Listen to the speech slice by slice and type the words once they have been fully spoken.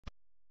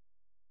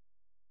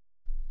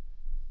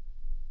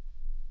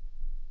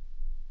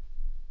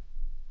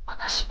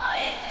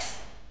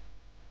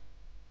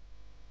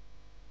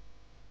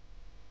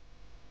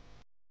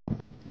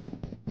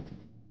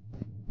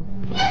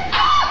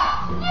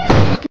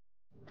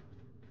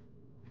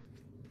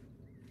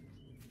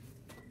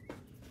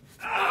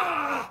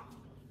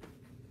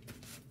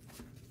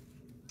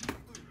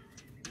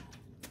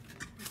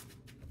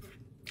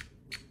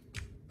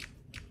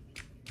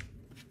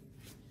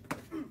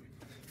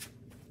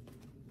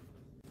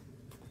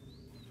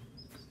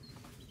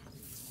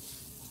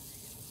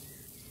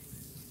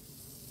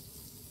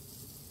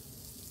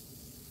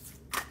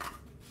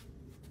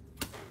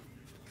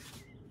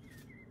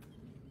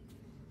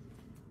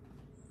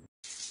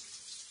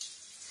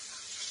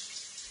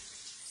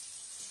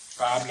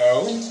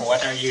Pablo,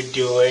 what are you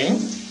doing?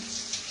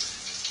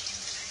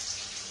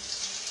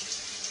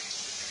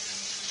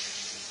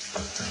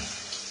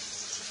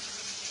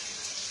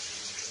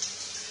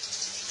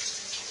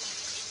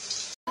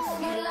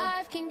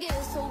 Life can get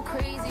so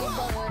crazy,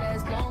 but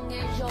as long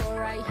as you're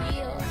right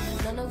here,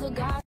 none of the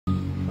guys.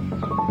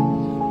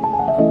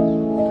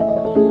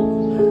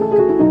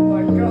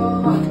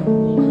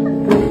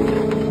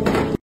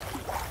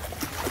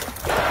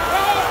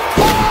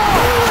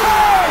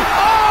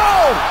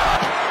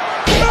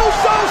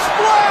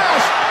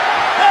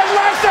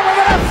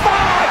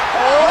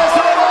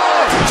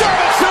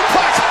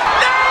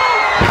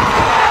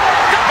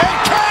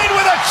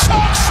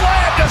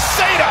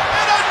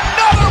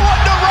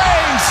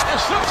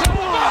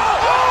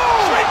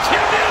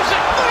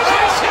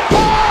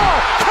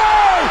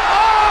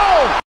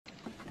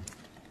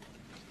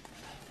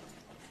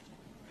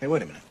 Hey,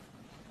 wait a minute.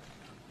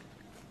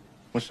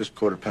 What's this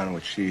quarter pounder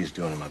with cheese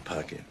doing in my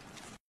pocket?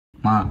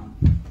 Ma.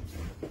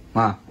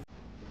 Ma.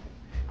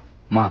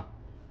 Ma.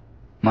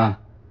 Ma.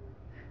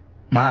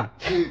 Ma.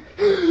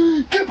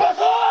 ¿Qué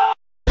pasó?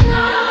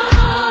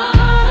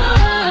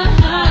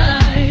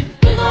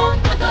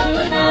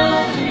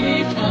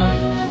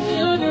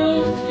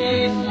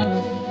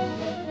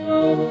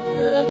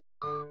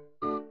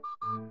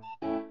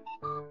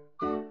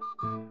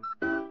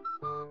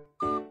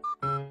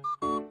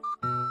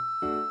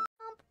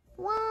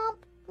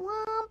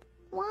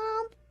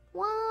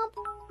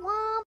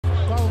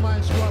 Follow my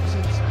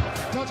instructions.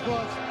 Touch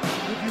gloves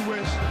if you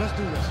wish. Let's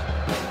do this.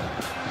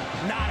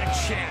 Not a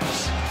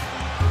chance.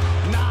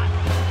 Not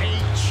a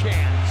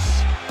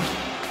chance.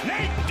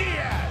 Nate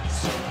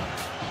Diaz.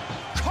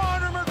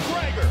 Conor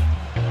McGregor.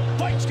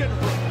 Fight's getting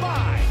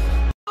refined.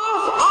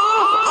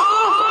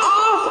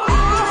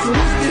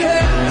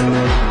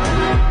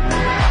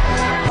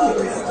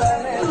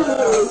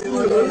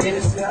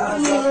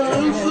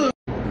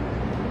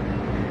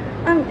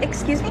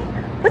 Excuse me?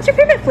 What's your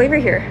favorite flavor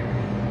here?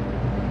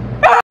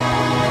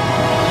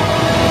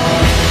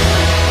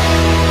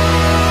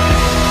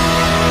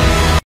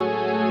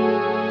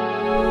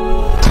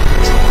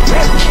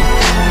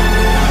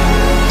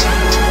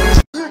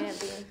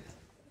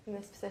 In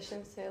this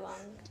position so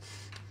long.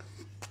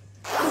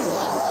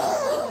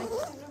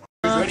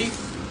 Ready?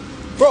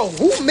 Bro,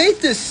 who made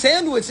this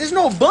sandwich? There's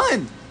no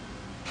bun.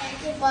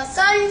 Thank you for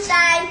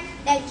sunshine.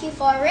 Thank you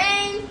for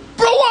rain.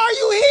 Bro, why are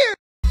you here?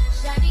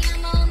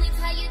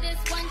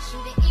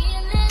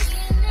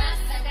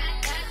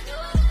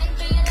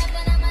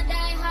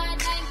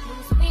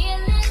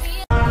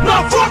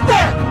 No, fuck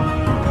that!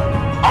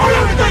 On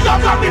everything,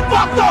 y'all got me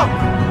fucked up!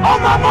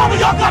 On my mama,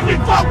 y'all got me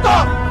fucked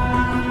up!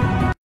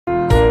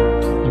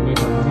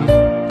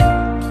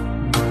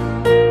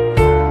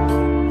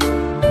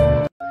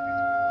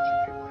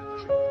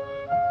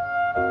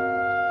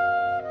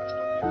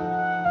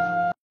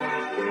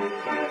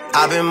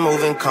 I've been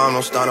moving calm,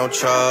 don't start no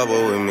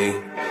trouble with me.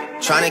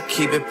 Trying to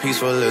keep it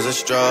peaceful is a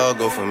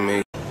struggle for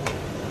me.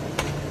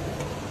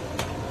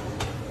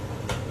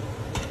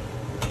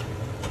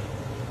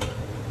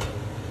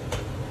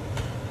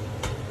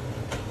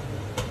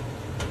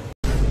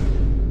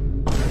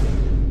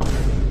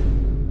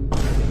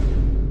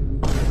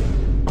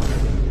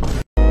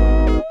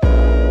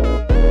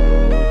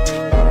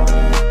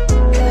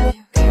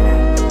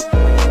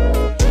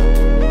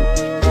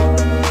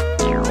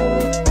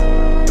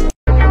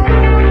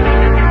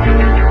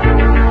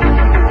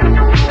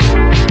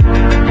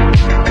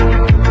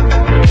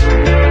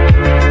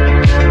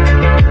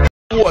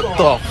 What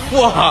the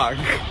fuck?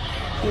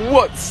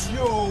 What's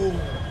yo?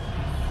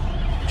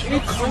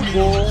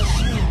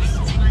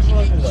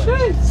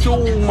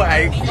 Oh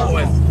my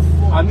god!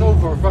 I know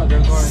for a fact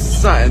they're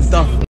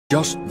going.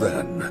 Just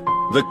then,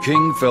 the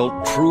king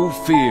felt true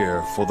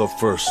fear for the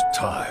first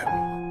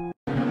time.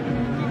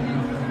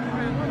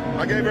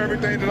 I gave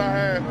everything that I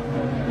had.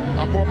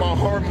 I poured my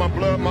heart, my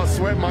blood, my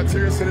sweat, my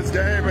tears to this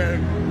game,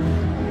 and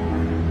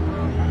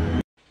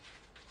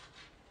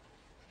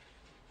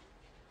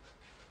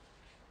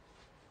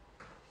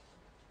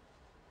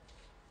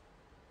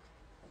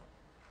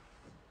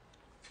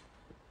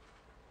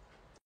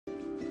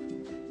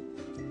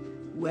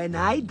when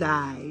I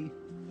die.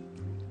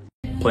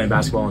 Playing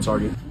basketball on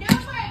Target.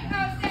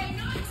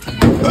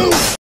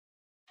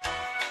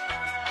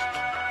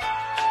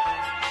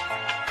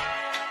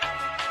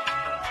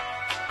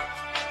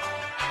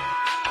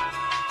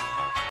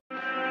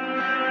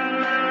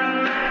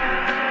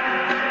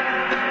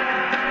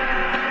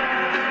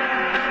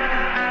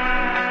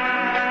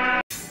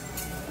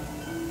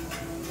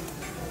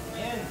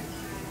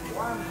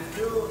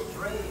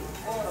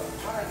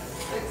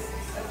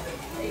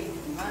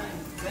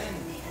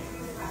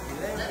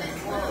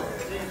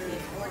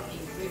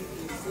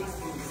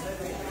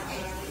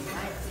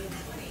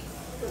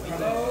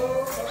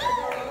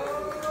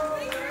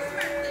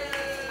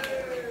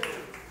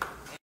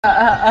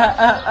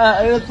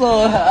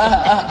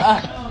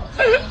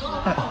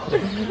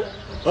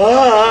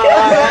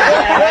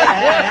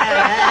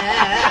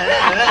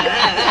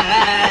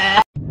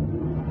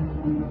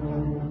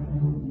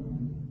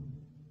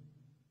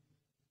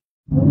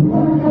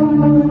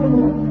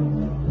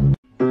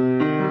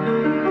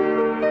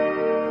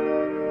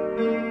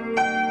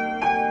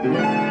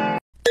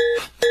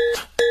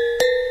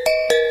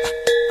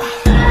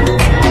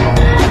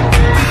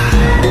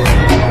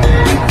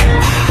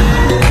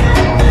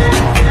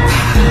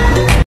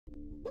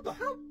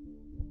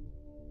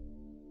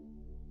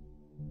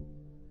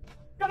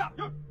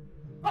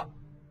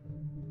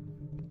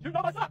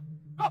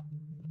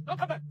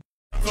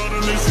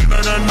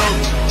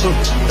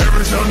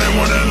 Every time they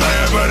wanna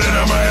lie about it,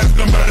 I'ma ask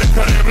them about it,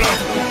 cut it bluff.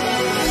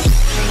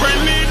 Bring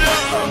me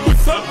down,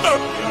 what's up,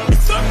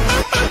 what's up,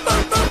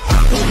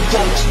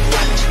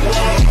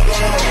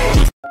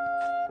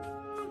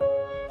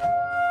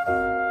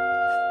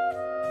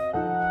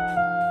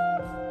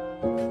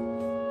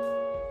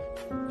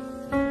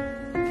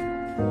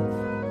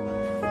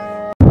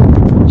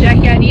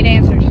 Jackie, I need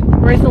answers.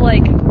 Where's the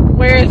lake?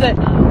 Where is it?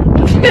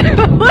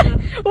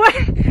 What?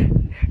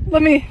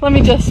 Let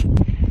me just.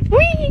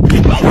 Whee!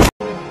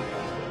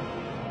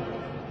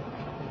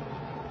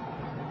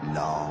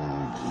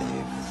 Long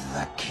live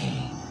the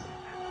king.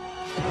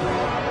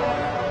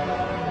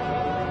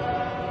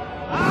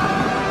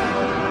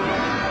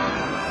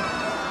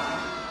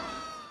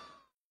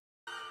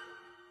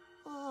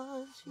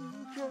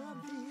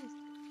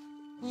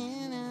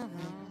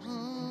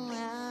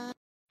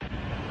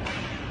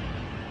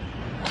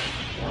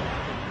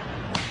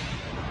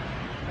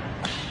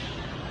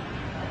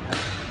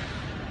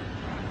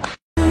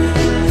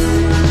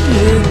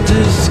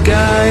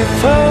 Sky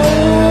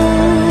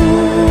falls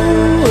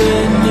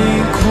when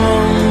it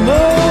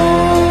crumbles.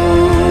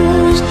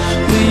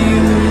 We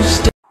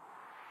used to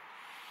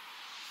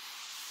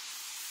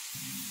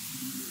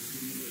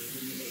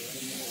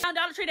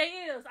Dollar Tree, they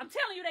is. I'm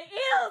telling you, they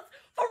is.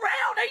 For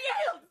real, they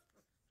is.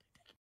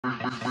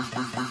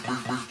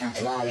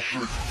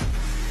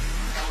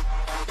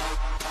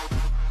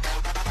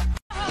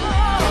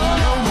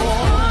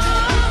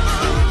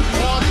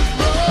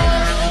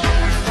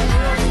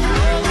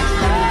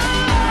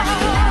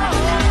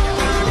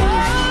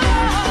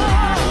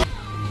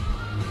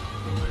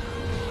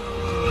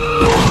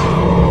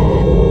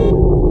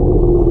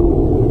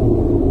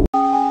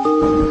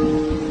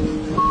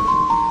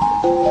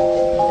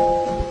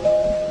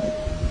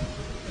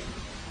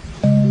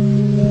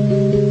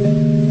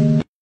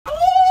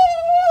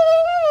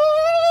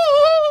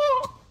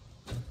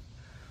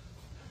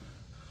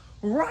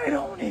 Right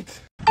on it.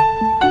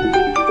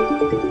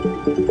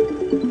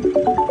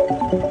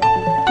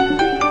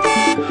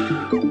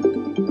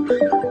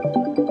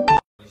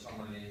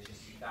 Sono le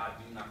necessità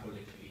di una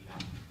collettività,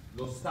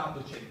 lo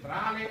Stato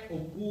centrale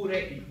oppure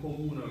il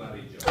comune o la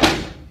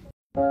regione.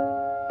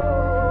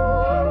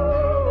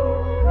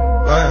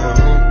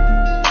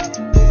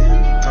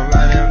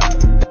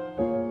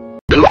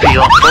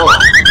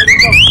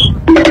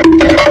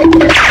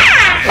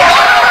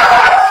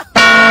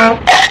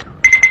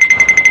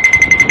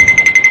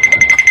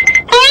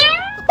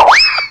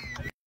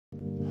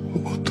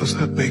 What does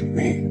that make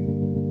me?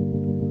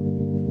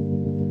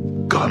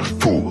 God of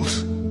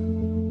fools.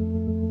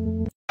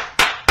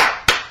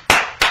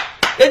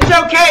 It's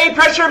okay,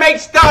 pressure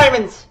makes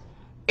diamonds.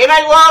 And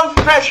I love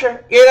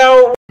pressure, you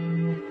know.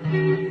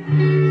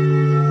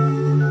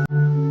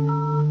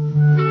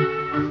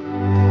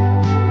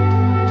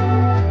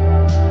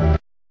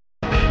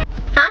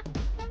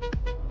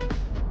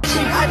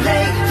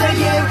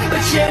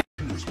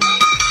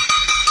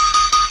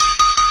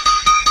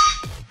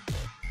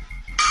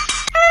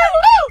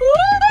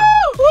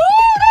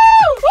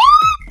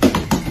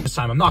 This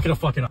time I'm not gonna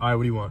fucking. Alright,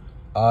 what do you want?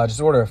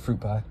 Just order a fruit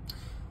pie.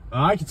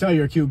 I can tell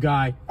you're a cute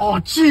guy. Oh,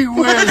 gee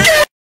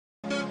whiz!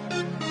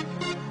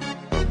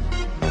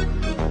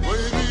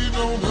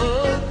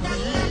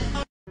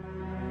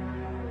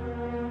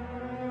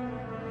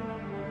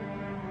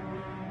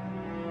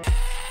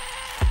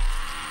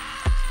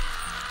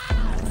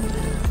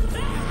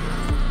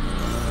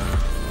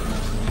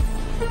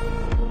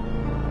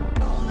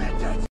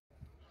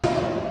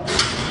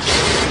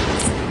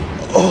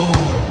 Oh.